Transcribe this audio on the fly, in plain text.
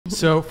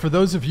So for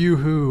those of you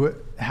who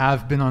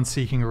have been on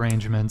Seeking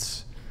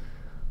Arrangements,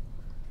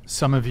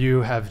 some of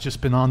you have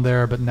just been on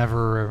there but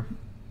never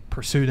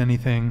pursued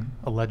anything,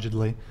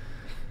 allegedly.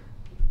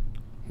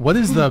 What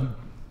is the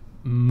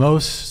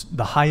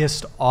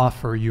highest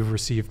offer you've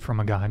received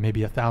from a guy?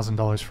 Maybe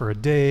 $1,000 for a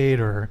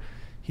date, or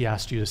he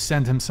asked you to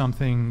send him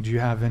something. Do you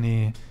have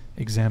any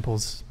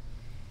examples?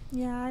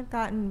 Yeah, I've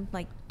gotten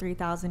like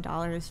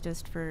 $3,000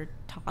 just for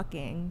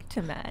talking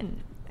to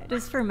men,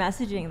 just for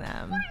messaging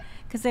them,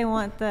 because they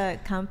want the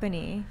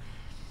company.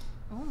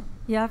 Oh.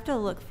 You have to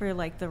look for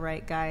like the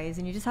right guys,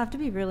 and you just have to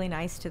be really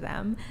nice to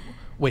them.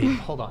 Wait,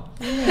 hold on.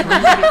 You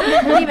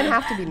don't even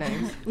have to be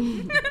nice.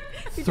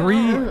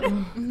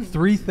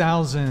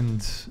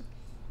 3,000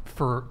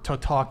 to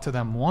talk to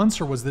them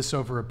once, or was this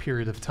over a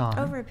period of time?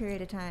 Over a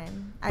period of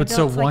time. But I built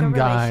so one like a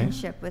guy,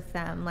 relationship with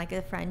them, like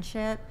a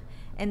friendship,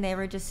 and they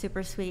were just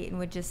super sweet and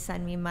would just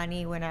send me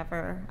money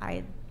whenever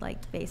I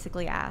like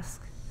basically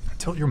ask.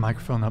 Tilt your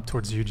microphone up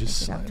towards you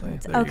just slightly.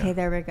 Okay,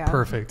 there we go.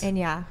 Perfect. And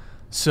yeah.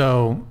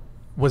 So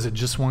was it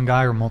just one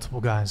guy or multiple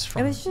guys?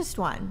 It was just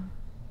one.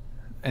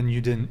 And you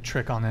didn't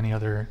trick on any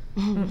other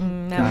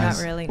no, guys?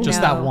 Not really.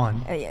 Just that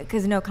one?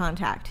 Because no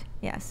contact,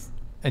 yes.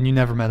 And you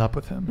never met up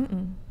with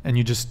him? And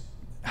you just,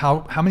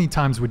 how many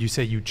times would you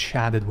say you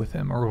chatted with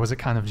him, or was it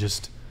kind of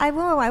just? I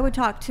would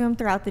talk to him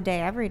throughout the day,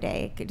 every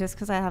day, just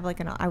because I have like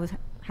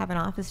have an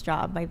office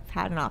job. I've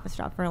had an office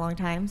job for a long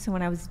time. So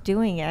when I was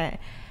doing it,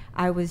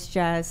 I was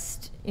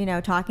just,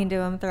 talking to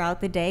him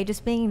throughout the day,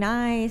 just being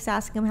nice,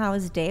 asking him how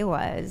his day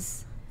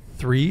was.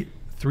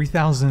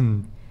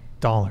 $3,000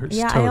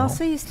 yeah, total. I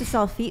also used to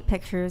sell feet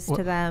pictures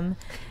to them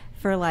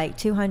for like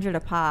 $200 a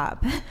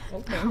pop.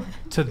 Okay.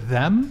 To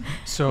them?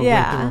 So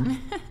yeah.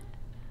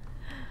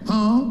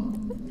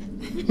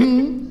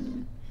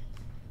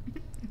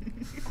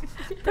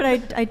 But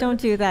I don't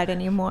do that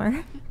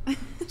anymore.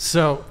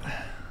 So,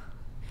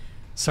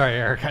 sorry,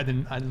 Eric,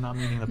 I'm not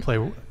meaning to play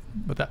with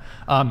that.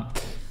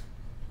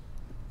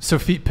 So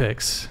feet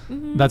pics,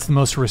 that's the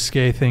most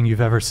risque thing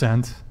you've ever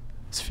sent,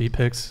 is feet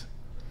pics?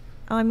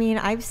 I mean,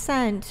 I've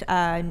sent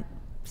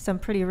some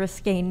pretty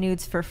risque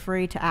nudes for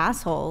free to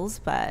assholes,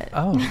 but...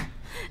 Oh,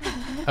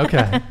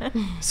 okay.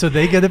 So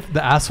they get it,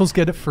 the assholes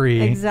get it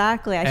free.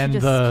 Exactly. And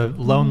the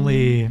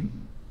lonely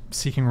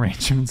Seeking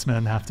Arrangements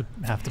men have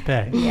to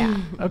pay. Yeah.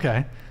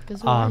 Okay.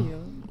 Because who are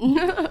you?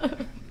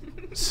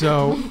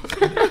 So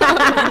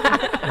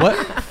what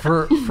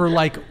for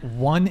like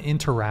one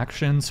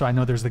interaction, so I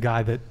know there's the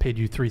guy that paid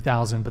you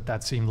 $3,000, but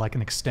that seemed like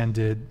an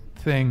extended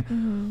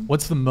thing.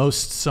 What's the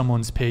most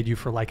someone's paid you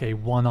for like a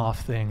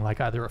one-off thing, like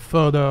either a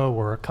photo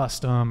or a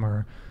custom,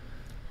 or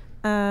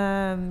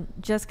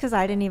just because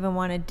I didn't even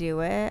want to do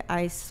it,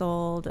 I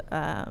sold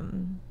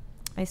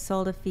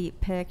a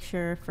feet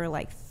picture for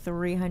like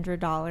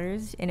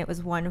 $300, and it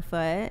was 1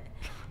 foot.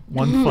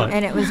 1 foot.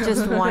 And it was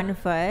just 1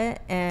 foot.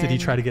 And did he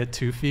try to get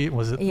 2 feet?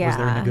 Was there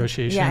a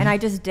negotiation? Yeah, and I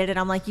just did it.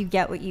 I'm like, you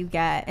get what you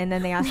get. And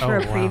then they asked for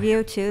a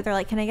preview too. They're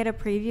like, can I get a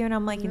preview? And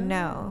I'm like,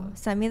 no.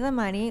 Send me the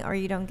money or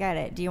you don't get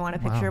it. Do you want a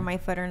picture of my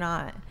foot or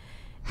not?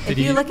 If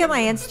you look at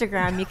my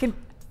Instagram, you can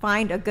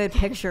find a good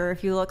picture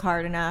if you look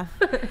hard enough.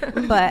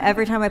 But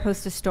every time I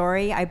post a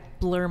story, I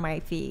blur my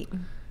feet.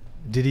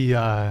 Did he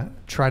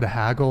try to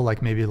haggle?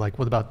 Like maybe like,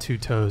 what about 2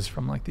 toes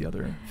from like the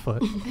other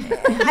foot?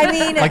 I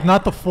mean, like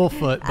not the full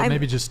foot, but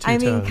maybe just 2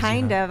 toes. I mean,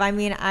 kind of. I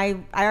mean, I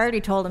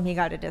already told him he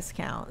got a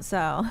discount,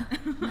 so.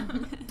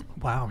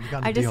 Wow, you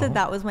got a I just deal. said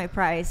that was my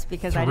price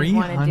because I didn't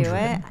want to do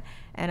it,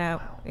 and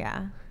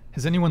yeah.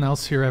 Has anyone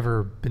else here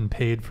ever been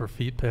paid for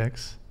feet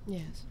pics?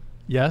 Yes.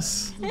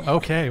 Yes.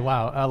 Okay.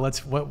 Wow.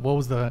 What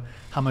was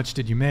how much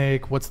did you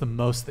make? What's the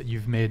most that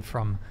you've made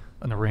from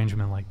an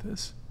arrangement like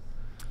this?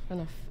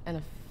 And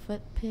a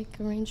foot pic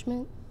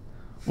arrangement?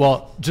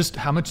 Well, just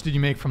how much did you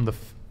make from the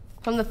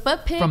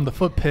foot pic? From the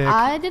foot pic.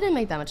 I didn't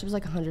make that much. It was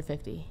like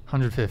 150.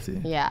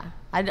 150. Yeah.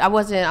 I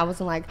wasn't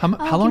like.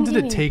 How long did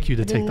it take you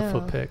to take the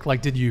foot pic?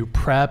 Like, did you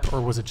prep,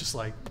 or was it just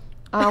like?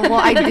 Well,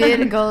 I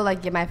did go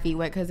like get my feet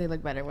wet because they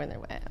look better when they're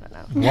wet. I don't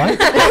know.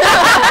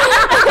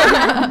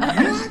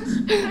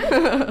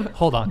 What?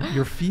 Hold on.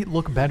 Your feet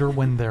look better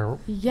when they're.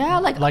 Yeah,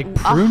 like a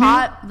pruning?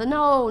 hot.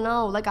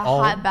 No, like a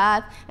hot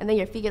bath, and then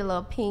your feet get a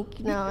little pink,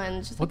 and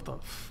it's just. What like,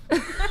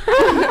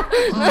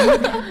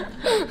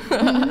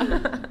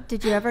 the?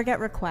 Did you ever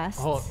get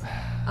requests?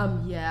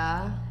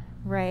 Yeah.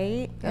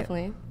 Right.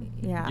 Definitely.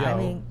 Yeah. Yo, I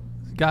mean.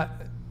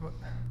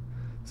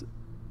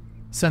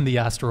 Send the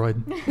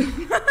asteroid.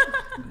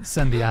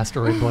 Send the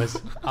asteroid, boys.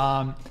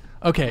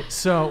 Okay,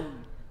 so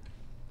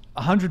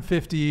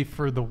 150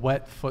 for the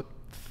wet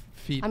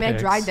feet. I mean,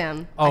 pics. I dried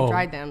them. Oh, I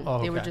dried them.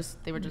 Oh, They were okay. just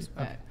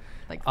wet.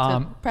 Like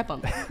Okay. to prep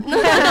them.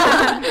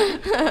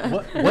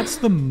 What's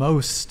the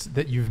most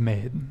that you've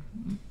made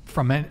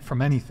from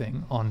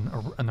anything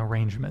on an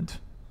arrangement?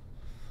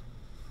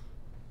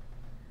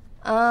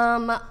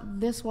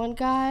 This one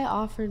guy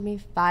offered me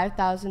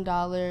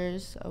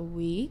 $5,000 a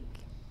week.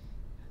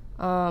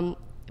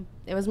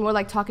 It was more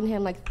like talking to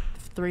him like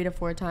 3 to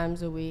 4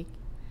 times a week,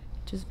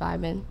 just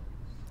vibing.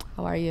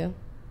 How are you?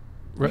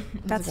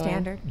 That's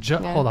standard.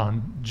 Hold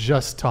on.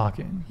 Just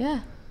talking.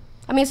 Yeah.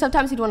 I mean,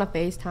 sometimes he'd want to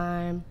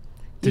FaceTime.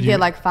 You get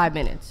like 5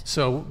 minutes.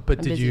 So,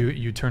 but did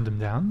you turned him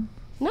down?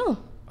 No.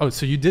 Oh,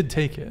 so you did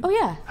take it? Oh,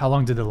 yeah. How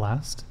long did it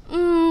last?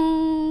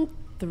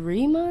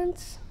 3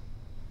 months.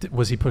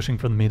 Was he pushing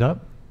for the meetup?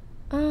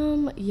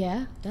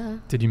 Yeah, duh.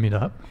 Did you meet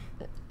up?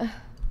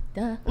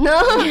 Duh.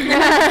 No.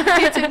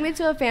 He took me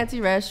to a fancy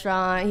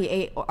restaurant. He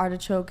ate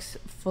artichokes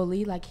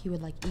fully, like he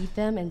would like eat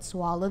them and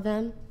swallow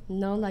them.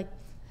 No, like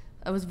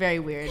it was very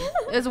weird.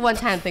 It was a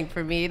one-time thing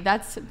for me.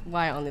 That's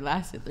why I only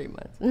lasted 3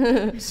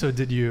 months. So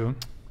did you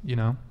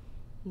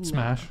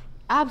smash? No,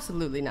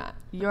 absolutely not.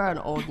 You're an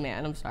old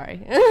man. I'm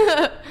sorry.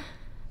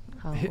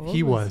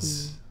 He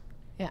was.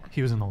 Yeah.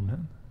 He was an old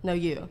man. No,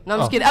 you. No, I'm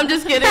just kidding. I'm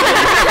just kidding.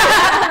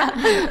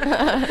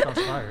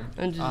 Shots fired.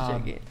 I'm just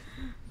joking.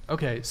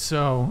 Okay,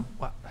 so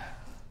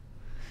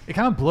it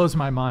kind of blows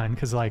my mind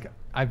because like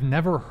I've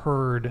never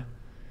heard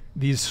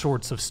these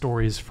sorts of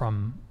stories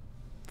from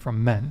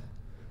men.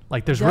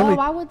 Like there's really.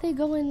 Why would they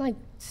go and like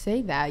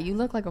say that? You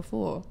look like a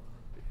fool.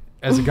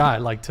 As a guy,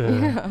 like to.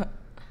 Yeah.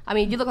 I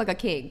mean, you look like a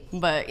king,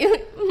 but.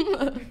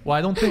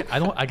 Well,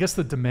 I guess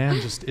the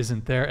demand just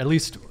isn't there. At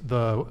least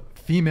the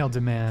female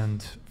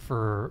demand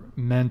for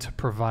men to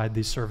provide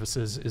these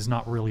services is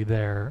not really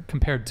there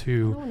compared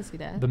to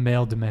the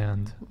male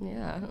demand.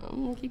 Yeah,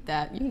 I'm gonna keep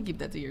that. You can keep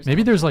that to yourself.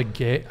 Maybe there's like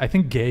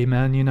gay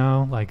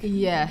men, like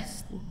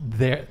yes,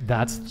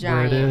 that's giant.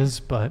 where it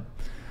is. But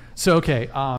so okay.